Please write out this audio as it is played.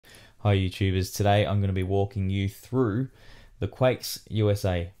Hi YouTubers, today I'm going to be walking you through the Quakes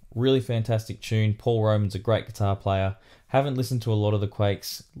USA. Really fantastic tune. Paul Roman's a great guitar player. Haven't listened to a lot of the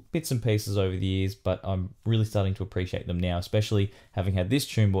Quakes, bits and pieces over the years, but I'm really starting to appreciate them now, especially having had this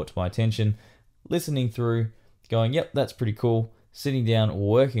tune brought to my attention, listening through, going, yep, that's pretty cool, sitting down,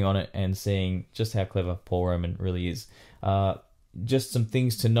 working on it, and seeing just how clever Paul Roman really is. Just some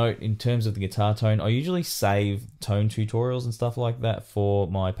things to note in terms of the guitar tone. I usually save tone tutorials and stuff like that for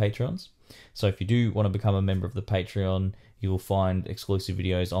my Patreons. So if you do want to become a member of the Patreon, you will find exclusive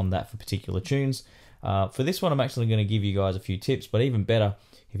videos on that for particular tunes. For this one, I'm actually going to give you guys a few tips, but even better,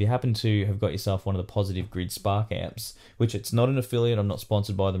 if you happen to have got yourself one of the Positive Grid Spark amps, which it's not an affiliate, I'm not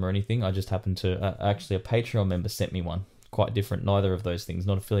sponsored by them or anything, I just happen to, actually a Patreon member sent me one. Quite different, neither of those things,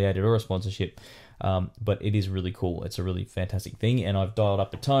 not affiliated or a sponsorship, but it is really cool. It's a really fantastic thing, and I've dialed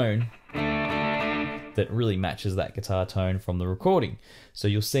up a tone that really matches that guitar tone from the recording. So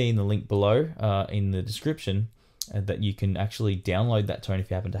you'll see in the link below in the description that you can actually download that tone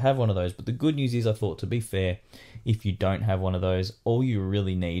if you happen to have one of those. But the good news is, I thought, to be fair, if you don't have one of those, all you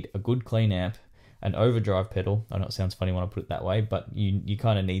really need, a good clean amp, an overdrive pedal. I know it sounds funny when I put it that way, but you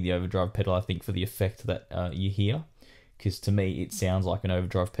kind of need the overdrive pedal, I think, for the effect that you hear. Because to me, it sounds like an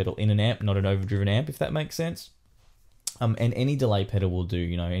overdrive pedal in an amp, not an overdriven amp, if that makes sense. And any delay pedal will do,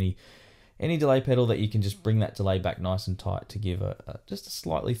 you know, any delay pedal that you can just bring that delay back nice and tight to give just a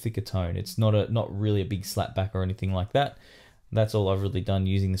slightly thicker tone. It's not really a big slap back or anything like that. That's all I've really done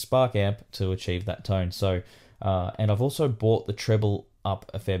using the Spark amp to achieve that tone. So, and I've also brought the treble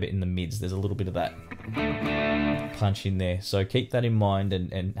up a fair bit in the mids. There's a little bit of that punch in there. So keep that in mind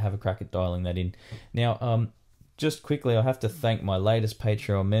and have a crack at dialing that in. Now, just quickly, I have to thank my latest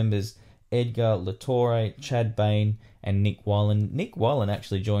Patreon members, Edgar, Latore, Chad Bain, and Nick Weiland. Nick Weiland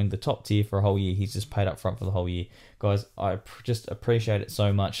actually joined the top tier for a whole year. He's just paid up front for the whole year. Guys, I just appreciate it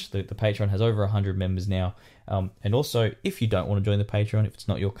so much. The Patreon has over 100 members now. And also, if you don't want to join the Patreon, if it's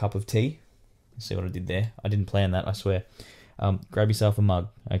not your cup of tea, see what I did there? I didn't plan that, I swear. Grab yourself a mug,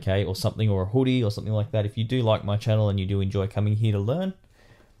 okay, or something, or a hoodie, or something like that. If you do like my channel and you do enjoy coming here to learn,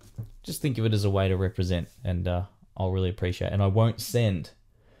 just think of it as a way to represent, and I'll really appreciate it. And I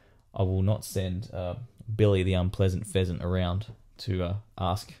will not send Billy the unpleasant pheasant around to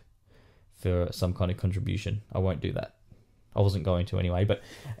ask for some kind of contribution. I won't do that. I wasn't going to anyway. But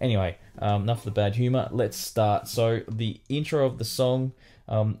anyway, enough of the bad humor. Let's start. So the intro of the song,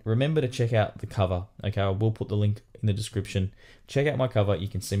 remember to check out the cover. Okay, I will put the link in the description. Check out my cover. You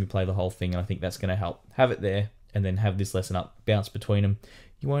can see me play the whole thing, and I think that's going to help. Have it there, and then have this lesson up, bounce between them.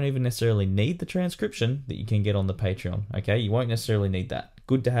 You won't even necessarily need the transcription that you can get on the Patreon, okay? You won't necessarily need that.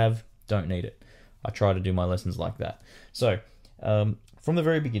 Good to have, don't need it. I try to do my lessons like that. So, from the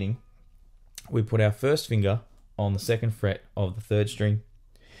very beginning, we put our first finger on the 2nd fret of the 3rd string,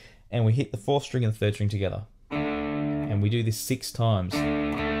 and we hit the 4th string and the 3rd string together. And we do this 6 times.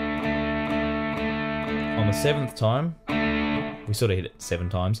 On the 7th time, we sort of hit it 7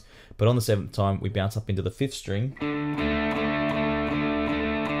 times, but on the 7th time, we bounce up into the 5th string,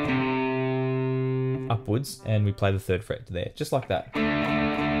 upwards, and we play the 3rd fret to there, just like that.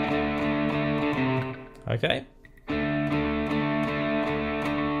 Okay?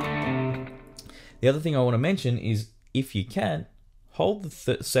 The other thing I want to mention is, if you can, hold the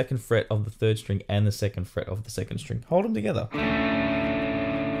 2nd fret of the 3rd string and the 2nd fret of the 2nd string. Hold them together.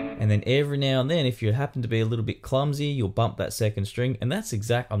 And then every now and then, if you happen to be a little bit clumsy, you'll bump that 2nd string. And that's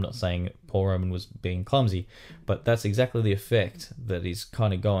I'm not saying Paul Roman was being clumsy, but that's exactly the effect that is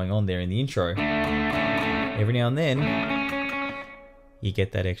kind of going on there in the intro. Every now and then, you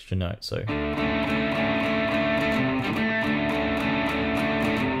get that extra note. So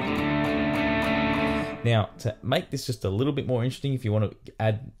now, to make this just a little bit more interesting, if you want to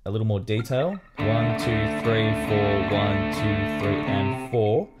add a little more detail, 1, 2, 3, 4, 1, 2, 3, and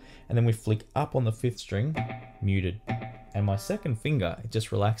 4, and then we flick up on the 5th string, muted. And my 2nd finger, it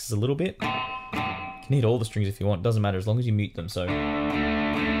just relaxes a little bit. You can hit all the strings if you want, doesn't matter, as long as you mute them. So,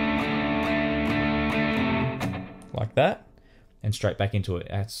 like that, and straight back into it.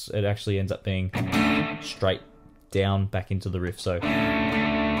 It actually ends up being straight down back into the riff. So,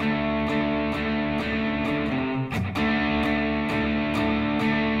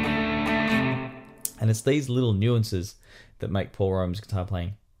 and it's these little nuances that make Paul Roman's guitar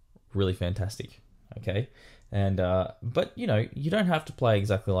playing really fantastic, okay? And but you know, you don't have to play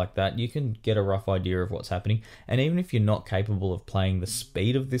exactly like that. You can get a rough idea of what's happening, and even if you're not capable of playing the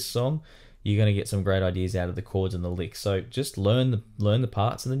speed of this song, you're going to get some great ideas out of the chords and the licks. So just learn the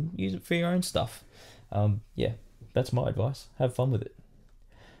parts and then use it for your own stuff. Yeah, that's my advice. Have fun with it.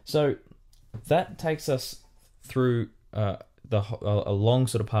 So that takes us through a long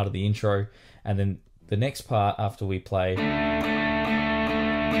sort of part of the intro, and then the next part after we play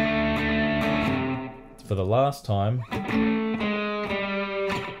for the last time.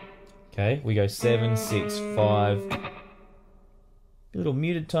 Okay, we go 7, 6, 5, a little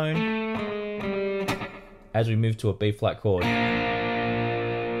muted tone as we move to a B flat chord, into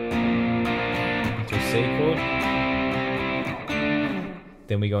a C chord.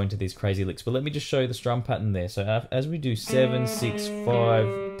 Then we go into these crazy licks. But let me just show you the strum pattern there. So as we do 7, 6,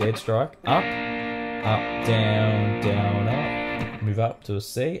 5, dead strike, up, up, down, down, up, move up to a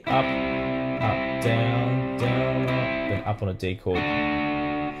C, up, up, down, down, up, then up on a D chord.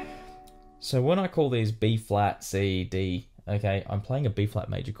 So when I call these B flat, C, D, okay, I'm playing a B flat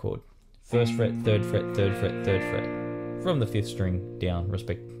major chord. First fret, third fret, third fret, third fret, from the 5th string down,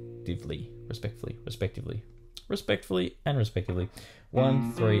 respectively.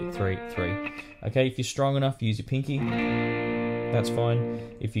 1, 3, 3, 3. Okay, if you're strong enough, use your pinky. That's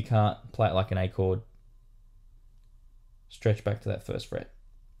fine. If you can't, play it like an A chord. Stretch back to that 1st fret,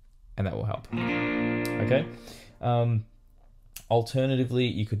 and that will help. Okay. Alternatively,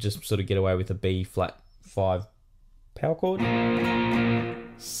 you could just sort of get away with a B flat 5 power chord,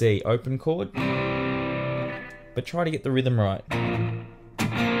 C open chord, but try to get the rhythm right.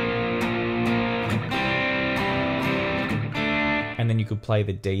 And then you could play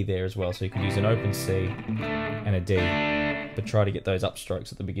the D there as well, so you could use an open C and a D, but try to get those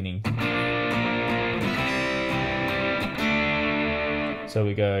upstrokes at the beginning. So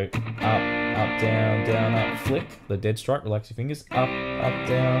we go up, up, down, down, up, flick, the dead strike, relax your fingers, up, up,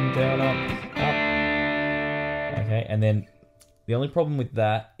 down, down, up, up. Okay, and then the only problem with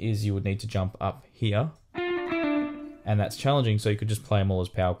that is you would need to jump up here, and that's challenging, so you could just play them all as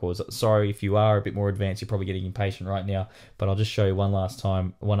power chords. Sorry, if you are a bit more advanced, you're probably getting impatient right now, but I'll just show you one last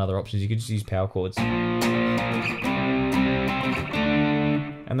time, one other option is you could just use power chords. And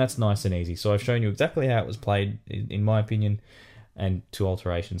that's nice and easy. So I've shown you exactly how it was played, in my opinion, and 2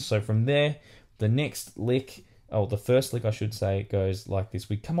 alterations. So from there, the next lick, the first lick I should say, goes like this.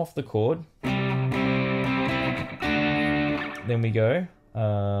 We come off the chord, then we go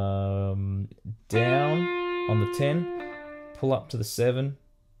down on the 10, pull up to the 7,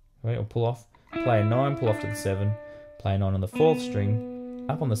 right, or pull off, play a 9, pull off to the 7, play a 9 on the 4th string,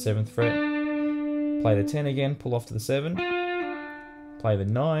 up on the 7th fret, play the 10 again, pull off to the 7, play the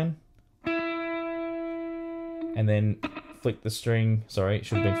 9, and then flick the string, sorry, it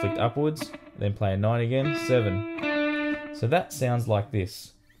should have been flicked upwards, then play a 9 again, 7. So that sounds like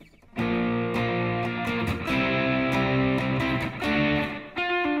this.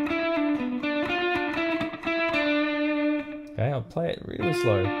 Okay, I'll play it really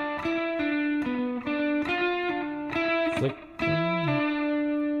slow. Flick.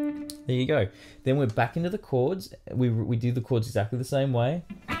 There you go. Then we're back into the chords. We do the chords exactly the same way.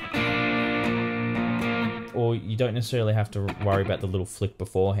 Or you don't necessarily have to worry about the little flick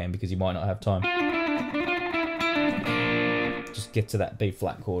beforehand because you might not have time. Just get to that B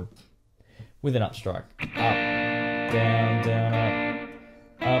flat chord with an upstrike. Up, down, down,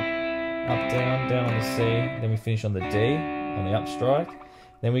 up, up, down, down on the C. Then we finish on the D, on the upstrike.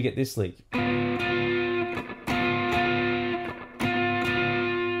 Then we get this lick.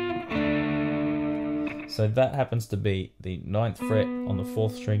 So that happens to be the 9th fret on the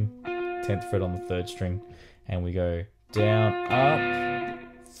 4th string, 10th fret on the 3rd string, and we go down, up,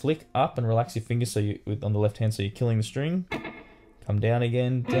 flick up and relax your fingers so you on the left hand so you're killing the string. Come down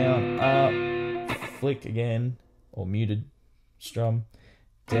again, down, up, flick again, or muted strum,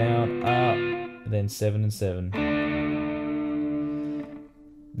 down, up, then 7 and 7.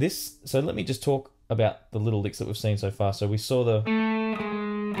 So let me just talk about the little licks that we've seen so far. So we saw the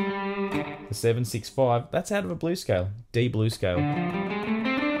 7, 6, 5. That's out of a blues scale, D blues scale.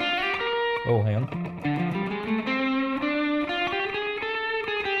 Oh, hang on.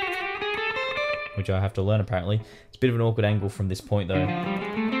 Which I have to learn apparently. It's a bit of an awkward angle from this point though.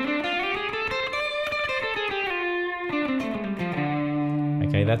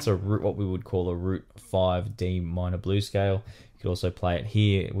 Okay, that's a root, what we would call a root 5 D minor blues scale. You could also play it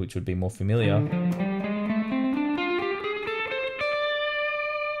here, which would be more familiar.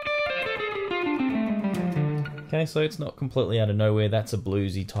 Okay, so it's not completely out of nowhere. That's a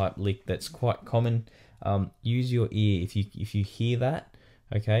bluesy type lick that's quite common. Use your ear if you hear that.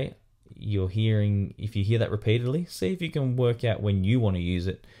 Okay, if you hear that repeatedly, see if you can work out when you want to use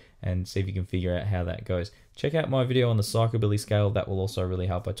it and see if you can figure out how that goes. Check out my video on the psychobilly scale. That will also really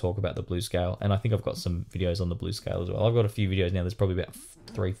help. I talk about the blues scale, and I think I've got some videos on the blues scale as well. I've got a few videos now. There's probably about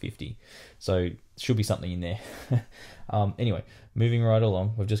 350, so should be something in there. Anyway, moving right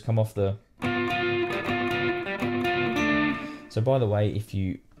along. We've just come off the... So by the way, if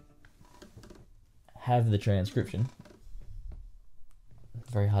you have the transcription,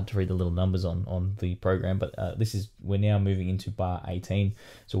 very hard to read the little numbers on the program, but we're now moving into bar 18.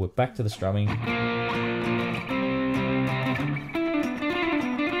 So we're back to the strumming.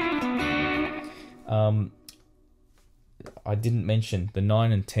 I didn't mention the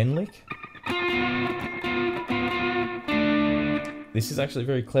 9 and 10 lick. This is actually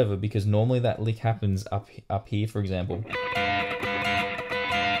very clever because normally that lick happens up here, for example.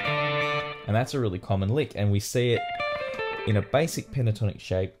 And that's a really common lick, and we see it in a basic pentatonic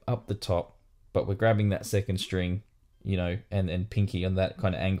shape up the top, but we're grabbing that second string, you know, and pinky on that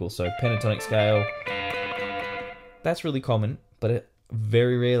kind of angle. So pentatonic scale, that's really common, but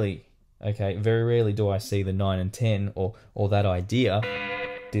very rarely do I see the 9 and 10 or that idea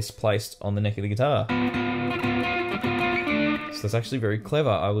displaced on the neck of the guitar. So that's actually very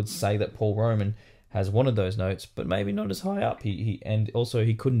clever. I would say that Paul Roman has one of those notes, but maybe not as high up. And also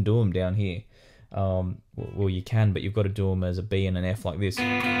he couldn't do them down here. Well, you can, but you've got to do them as a B and an F like this.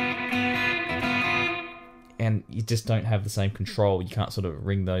 And you just don't have the same control. You can't sort of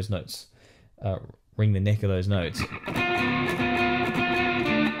ring those notes, ring the neck of those notes. You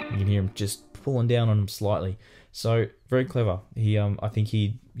can hear him just pulling down on them slightly. So very clever. I think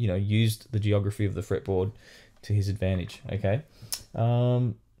he, used the geography of the fretboard to his advantage. Okay,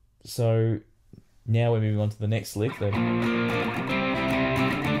 so now we're moving on to the next lick.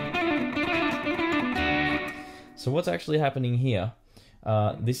 So what's actually happening here?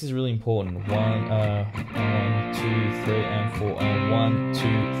 This is really important. 1, 2, 3, and 4. 1, 2,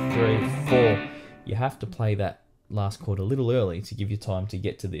 3, 4. You have to play that last chord a little early to give you time to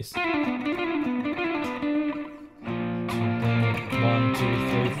get to this. 1,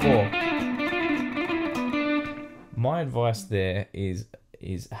 2, 3, 4. My advice there is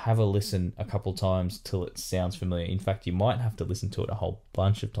have a listen a couple times till it sounds familiar. In fact, you might have to listen to it a whole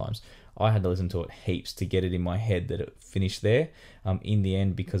bunch of times. I had to listen to it heaps to get it in my head that it finished there. In the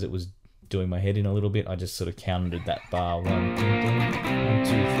end, because it was doing my head in a little bit, I just sort of counted that bar. 1, 2,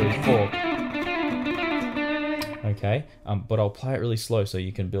 3, 4. Okay, but I'll play it really slow so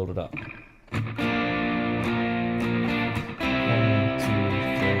you can build it up. 1, 2,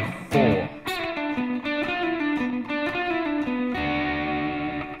 3, 4.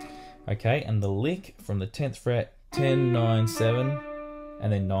 Okay, and the lick from the 10th fret, 10, 9, 7,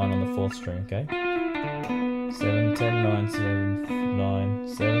 and then 9 on the 4th string, okay? 7, 10, 9, 7,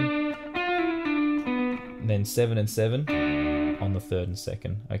 9, 7. And then 7 and 7 on the 3rd and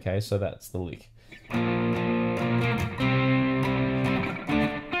 2nd, okay? So that's the lick.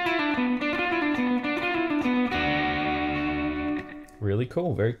 Really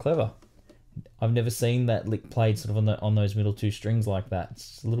cool, very clever. I've never seen that lick played sort of on those middle two strings like that.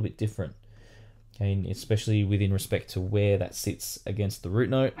 It's a little bit different, okay, and especially within respect to where that sits against the root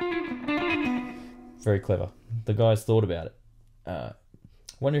note. Very clever. The guys thought about it.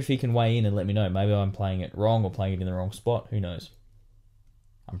 Wonder if he can weigh in and let me know. Maybe I'm playing it wrong or playing it in the wrong spot. Who knows?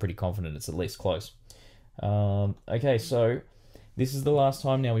 I'm pretty confident it's at least close. Okay, so this is the last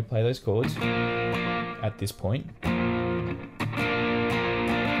time now we play those chords at this point.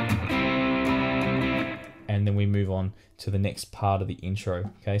 And then we move on to the next part of the intro.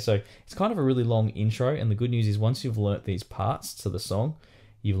 Okay, so it's kind of a really long intro, and the good news is once you've learnt these parts to the song,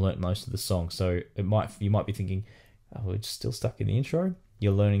 you've learnt most of the song. So you might be thinking, oh, we're just still stuck in the intro.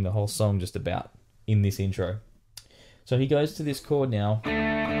 You're learning the whole song just about in this intro. So he goes to this chord now,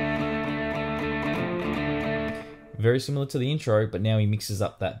 very similar to the intro, but now he mixes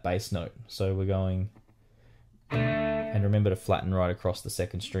up that bass note. So we're going. And remember to flatten right across the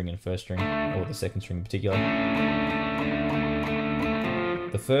 2nd string and 1st string, or the 2nd string in particular.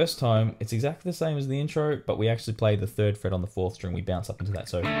 The first time, it's exactly the same as the intro, but we actually play the 3rd fret on the 4th string. We bounce up into that.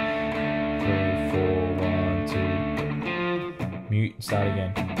 So 3, 4, 1, 2, mute, start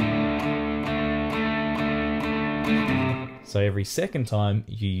again. So every second time,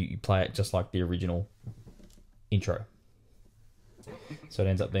 you play it just like the original intro. So it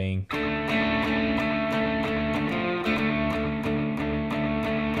ends up being...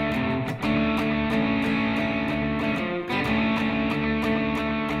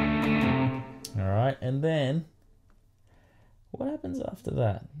 And then, what happens after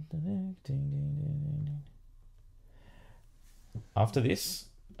that? After this,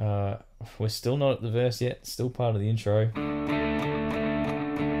 we're still not at the verse yet, still part of the intro.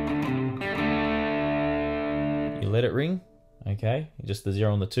 You let it ring, okay? Just the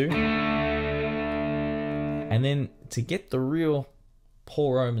 0 and the 2. And then, to get the real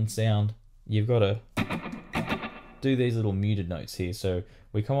Paul Roman sound, you've got to do these little muted notes here. So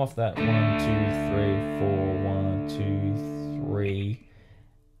we come off that 1, 2, 3, 4, 1,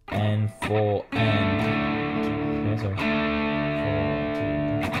 and 4 and 2. Okay, sorry. 4,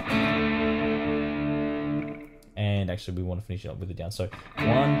 2. And actually, we want to finish it up with it down. So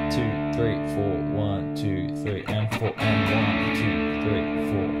 1, 2, 3, 4, 1, 2, 3, and 4, and 1, 2,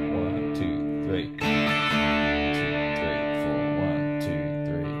 3, 4, 1, 2, 3. 2, 3, 4, 1, 2,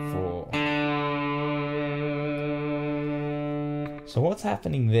 3, 4. So what's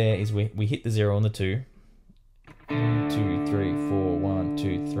happening there is we hit the 0 on the 2. 1, 2, 3, 4, 1,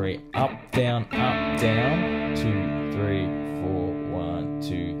 2, 3. Up, down, 2, 3, 4, 1,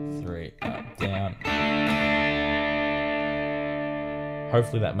 2, 3, up, down.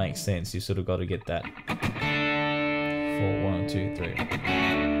 Hopefully that makes sense. You sort of got to get that. 4, 1, 2, 3.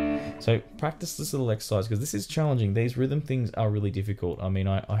 So practice this little exercise because this is challenging. These rhythm things are really difficult. I mean,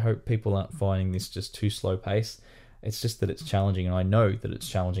 I hope people aren't finding this just too slow pace. It's just that it's challenging, and I know that it's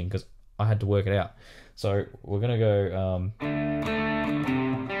challenging because I had to work it out. So we're going to go 1,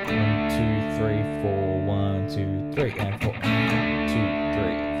 2, 3, 4, 1, 2, 3, and 4, 1, 2,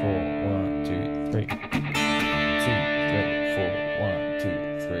 3, 4, 1, 2, 3, 2, 3, 4, 1,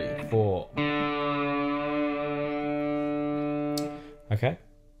 2, 3, 4. Okay,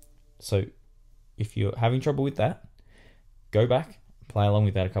 so if you're having trouble with that, go back, play along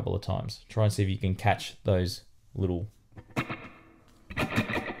with that a couple of times. Try and see if you can catch those little,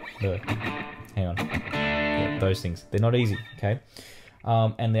 hang on, yeah, those things. They're not easy, okay?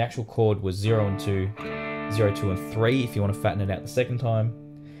 And the actual chord was 0 and 2, 0, 2 and 3 if you want to fatten it out the second time.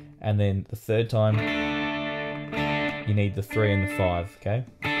 And then the third time, you need the 3 and the 5, okay?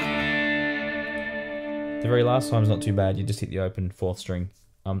 The very last time's not too bad. You just hit the open 4th string.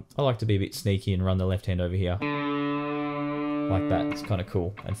 I like to be a bit sneaky and run the left hand over here. Like that. It's kind of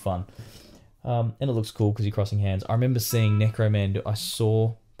cool and fun. And it looks cool because you're crossing hands. I remember seeing Necroman. I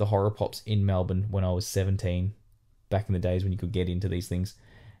saw the Horror Pops in Melbourne when I was 17, back in the days when you could get into these things.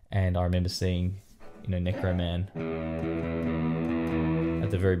 And I remember seeing, Necroman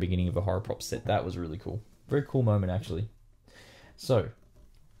at the very beginning of a Horror Pop set. That was really cool. Very cool moment, actually. So,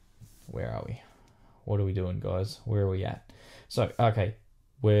 where are we? What are we doing, guys? Where are we at? So, okay,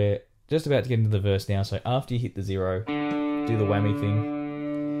 we're just about to get into the verse now. So after you hit the 0, do the whammy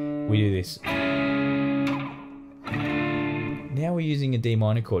thing. We do this. Now we're using a D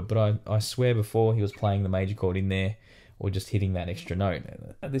minor chord, but I swear before he was playing the major chord in there or just hitting that extra note.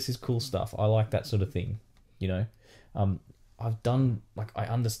 This is cool stuff. I like that sort of thing, I've done, I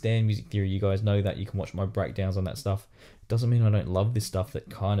understand music theory. You guys know that. You can watch my breakdowns on that stuff. It doesn't mean I don't love this stuff that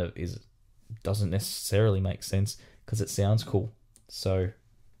kind of doesn't necessarily make sense because it sounds cool. So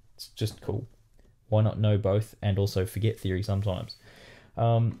it's just cool. Why not know both and also forget theory sometimes?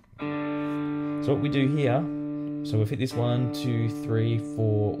 So what we do here, so we've hit this 1, 2, 3,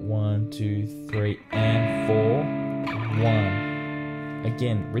 4, 1, 2, 3, and 4, 1.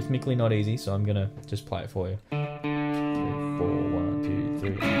 Again, rhythmically not easy, so I'm gonna just play it for you. 3, 4, 1, 2, 3.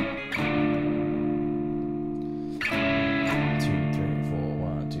 2, 3, 4,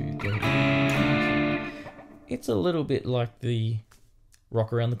 1, 2, 3. It's a little bit like the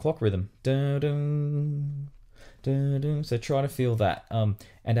rock around the clock rhythm. Dun, dun, dun, dun. So try to feel that. And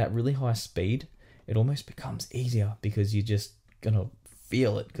at really high speed, it almost becomes easier because you're just gonna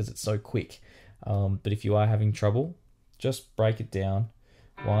feel it because it's so quick. But if you are having trouble, just break it down.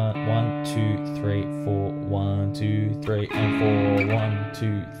 1, 2, 3, 4, 1, 2, 3, and 4. 1,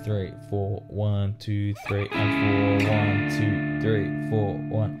 2, 3, 4, 1, 2, 3, and 4. 1, 2, 3, 4,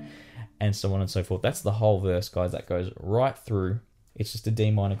 1, and so on and so forth. That's the whole verse, guys. That goes right through. It's just a D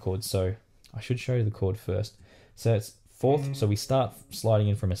minor chord. So I should show you the chord first. So it's 4th. So we start sliding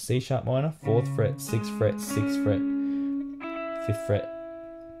in from a C sharp minor, 4th fret, 6th fret, 6th fret, 5th fret,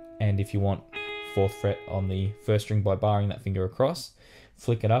 and if you want 4th fret on the 1st string by barring that finger across,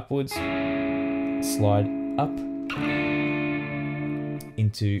 flick it upwards, slide up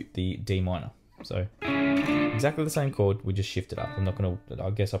into the D minor. So exactly the same chord, we just shift it up. I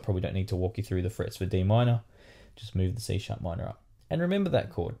guess I probably don't need to walk you through the frets for D minor. Just move the C sharp minor up. And remember that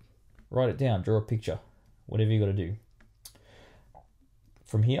chord. Write it down, draw a picture, whatever you got to do.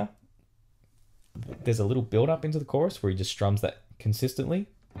 From here, there's a little build up into the chorus where he just strums that consistently.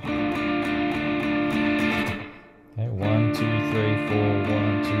 Okay, 1, 2, 3, 4,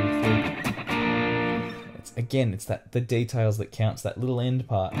 1, 2, 3. It's the details that counts, that little end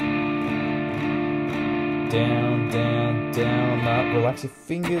part. Down, down, down, up. Relax your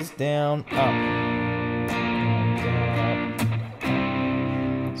fingers, down, up. Down,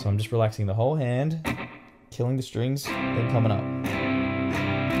 up. So I'm just relaxing the whole hand, killing the strings, then coming up.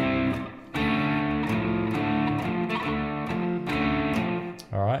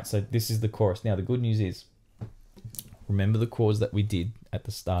 Alright, so this is the chorus. Now the good news is, remember the chords that we did at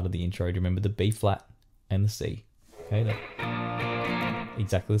the start of the intro. Do you remember the B flat and the C? Okay,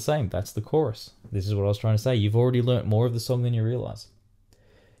 exactly the same. That's the chorus. This is what I was trying to say. You've already learnt more of the song than you realise.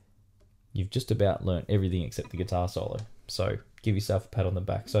 You've just about learnt everything except the guitar solo. So give yourself a pat on the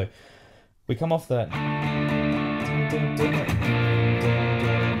back. So we come off that.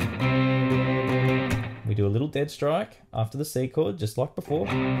 We do a little dead strike after the C chord, just like before.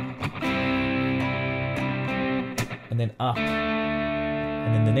 And then up.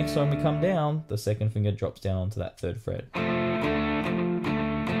 And then the next time we come down, the second finger drops down onto that third fret.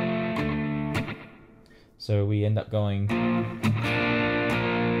 So we end up going...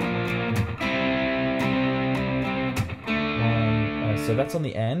 so that's on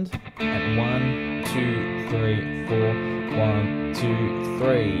the end. At 1, 2, 3, 4. 1, 2,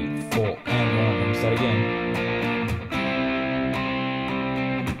 3, 4, and 1. Let me start again.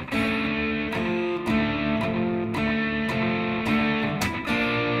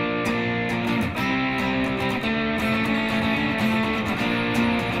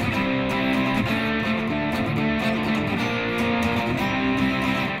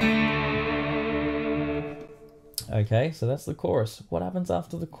 Okay, so that's the chorus. What happens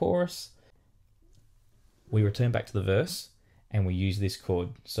after the chorus? We return back to the verse and we use this chord.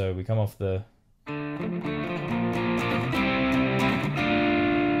 So we come off the...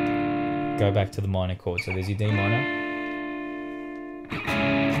 Go back to the minor chord. So there's your D minor.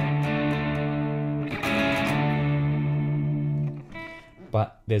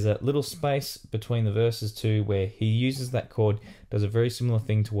 But there's a little space between the verses too where he uses that chord, does a very similar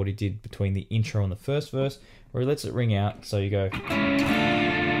thing to what he did between the intro and the first verse, where he lets it ring out. So you go...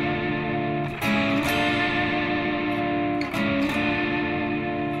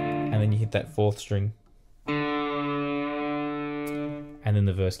 and then you hit that fourth string. And then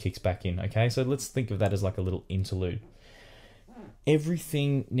the verse kicks back in, okay? So let's think of that as like a little interlude.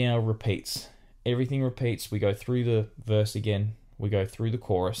 Everything now repeats. Everything repeats. We go through the verse again. We go through the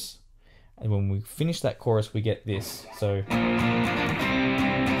chorus, and when we finish that chorus, we get this. So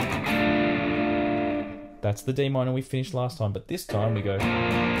that's the D minor we finished last time, but this time we go.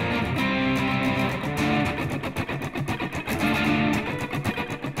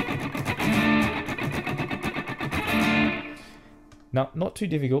 Now, not too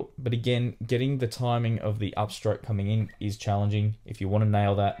difficult, but again, getting the timing of the upstroke coming in is challenging. If you want to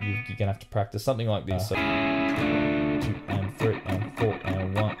nail that, you're going to have to practice something like this. So, 2 and 3 and 4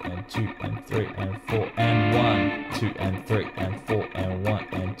 and 1 and 2 and 3 and 4 and 1, 2 and 3 and 4 and 1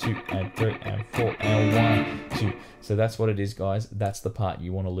 and 2 and 3 and 4 and 1, 2. So that's what it is, guys. That's the part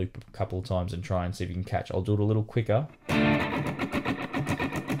you want to loop a couple of times and try and see if you can catch. I'll do it a little quicker.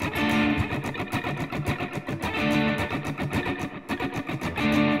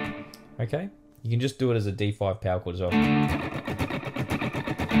 Okay, you can just do it as a D5 power chord as well.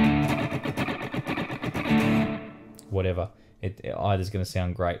 Whatever, either's going to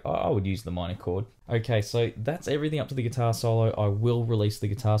sound great. I would use the minor chord. Okay, so that's everything up to the guitar solo. I will release the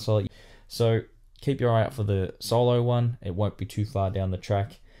guitar solo. So keep your eye out for the solo one. It won't be too far down the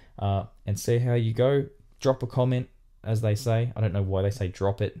track. And see how you go. Drop a comment, as they say. I don't know why they say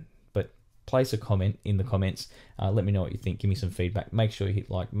drop it, but place a comment in the comments. Let me know what you think. Give me some feedback. Make sure you hit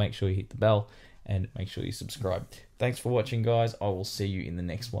like, make sure you hit the bell, and make sure you subscribe. Thanks for watching, guys. I will see you in the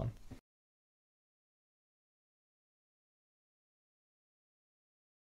next one.